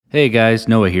Hey guys,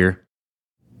 Noah here.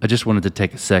 I just wanted to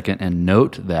take a second and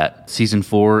note that season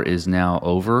 4 is now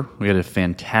over. We had a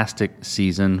fantastic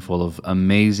season full of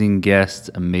amazing guests,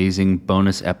 amazing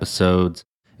bonus episodes,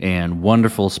 and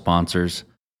wonderful sponsors.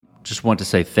 Just want to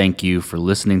say thank you for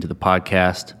listening to the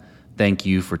podcast. Thank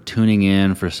you for tuning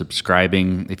in, for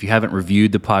subscribing. If you haven't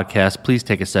reviewed the podcast, please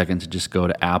take a second to just go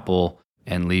to Apple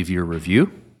and leave your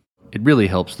review. It really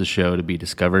helps the show to be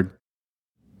discovered.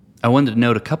 I wanted to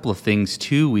note a couple of things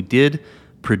too. We did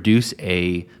produce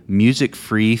a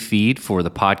music-free feed for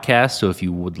the podcast, so if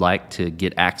you would like to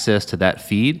get access to that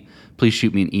feed, please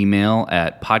shoot me an email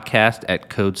at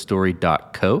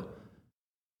podcast@codestory.co.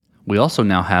 We also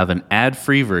now have an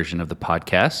ad-free version of the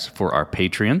podcast for our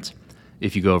Patreons.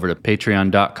 If you go over to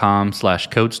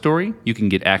patreon.com/codestory, you can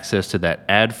get access to that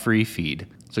ad-free feed.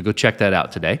 So go check that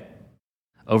out today.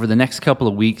 Over the next couple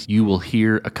of weeks, you will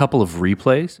hear a couple of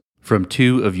replays from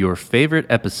 2 of your favorite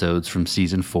episodes from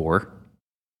Season 4.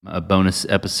 A bonus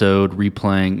episode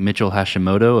replaying Mitchell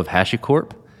Hashimoto of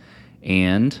HashiCorp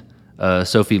and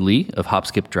Sophie Lee of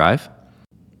Hopskip Drive.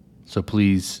 So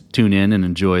please tune in and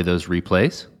enjoy those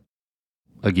replays.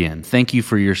 Again, thank you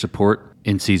for your support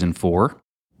in Season 4,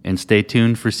 and stay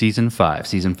tuned for Season 5.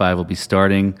 Season 5 will be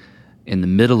starting in the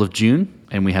middle of June,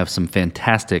 and we have some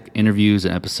fantastic interviews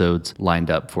and episodes lined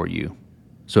up for you.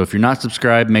 So if you're not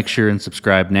subscribed, make sure and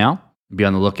subscribe now. Be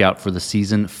on the lookout for the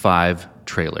Season 5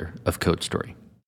 trailer of Code Story.